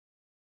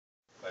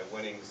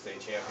winning the state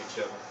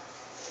championship,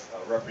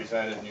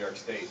 represented New York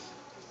State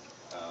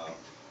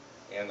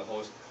and the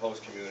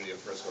host community of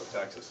Frisco,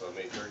 Texas. So it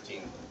made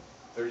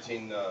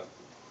 13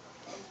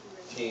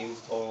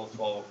 teams total,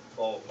 12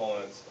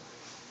 opponents,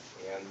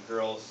 and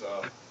girls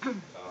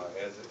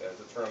as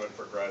the tournament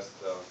progressed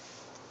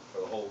for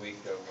the whole week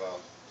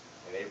of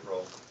in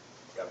April,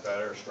 got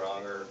better,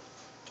 stronger,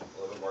 a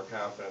little bit more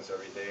confidence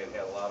every day, and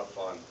had a lot of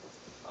fun.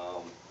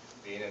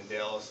 Being in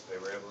Dallas, they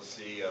were able to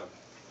see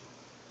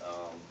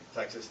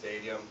Texas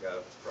Stadium,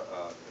 got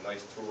a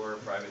nice tour,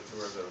 private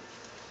tour of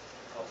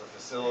the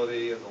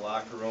facility, of the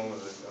locker room, of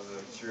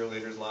the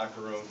cheerleaders'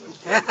 locker room, which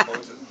the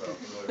coaches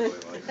really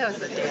liked. That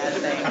was a dad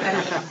thing.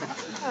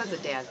 That was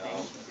a dad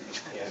thing.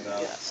 And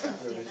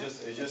it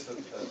was just a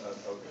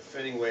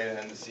fitting way to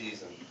end the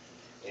season.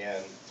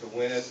 And to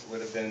win it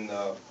would have been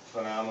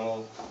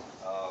phenomenal.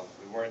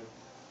 We weren't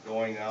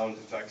going down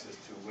to Texas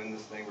to win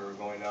this thing. We were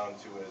going down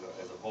to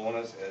as a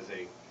bonus, as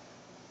a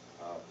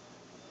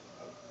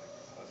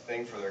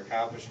thing for their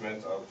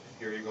accomplishment of,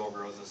 here you go,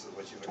 girls, this is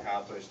what you've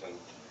accomplished, and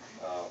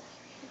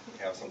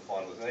have some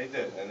fun with it. And they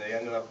did, and they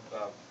ended up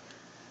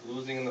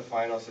losing in the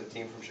finals to a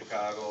team from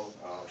Chicago,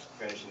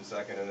 finishing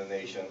second in the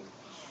nation,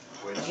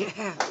 which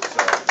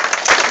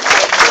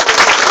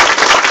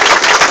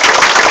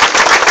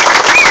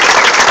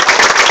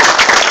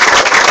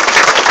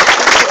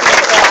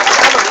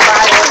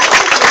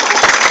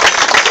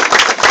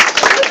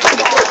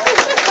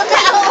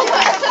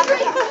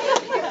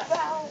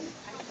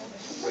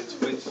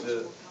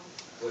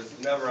was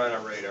never on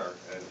our radar,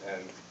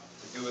 and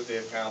to do what they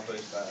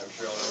accomplished, I'm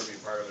sure I'll never be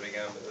part of it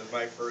again, but it was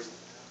my first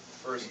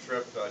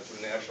trip to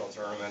a national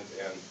tournament,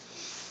 and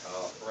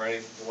for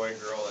any boy,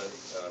 girl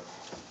that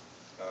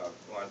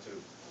want to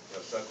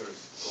set their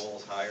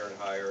goals higher and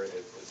higher,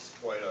 it's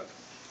quite a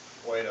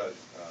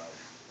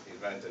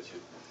event that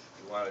you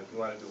want to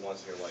do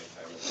once in your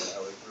lifetime. And I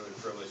was really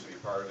privileged to be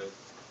part of it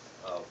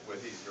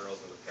with these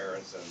girls and the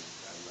parents, and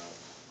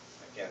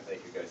I can't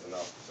thank you guys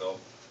enough. So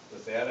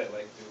with that, I'd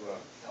like to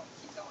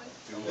keep going.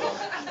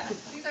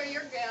 These are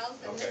your gals,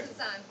 and okay. This is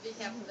on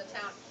behalf of the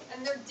town,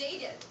 and they're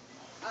dated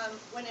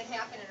when it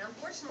happened, and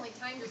unfortunately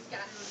time just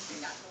got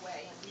in the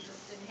way, and we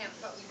just didn't have,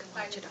 but we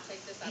decided to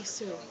take this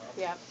opportunity.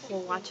 Yeah, we're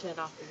watching it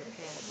off of your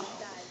pad.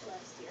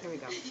 Here we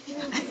go.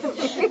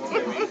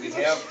 Okay, we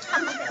have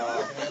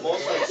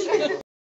most of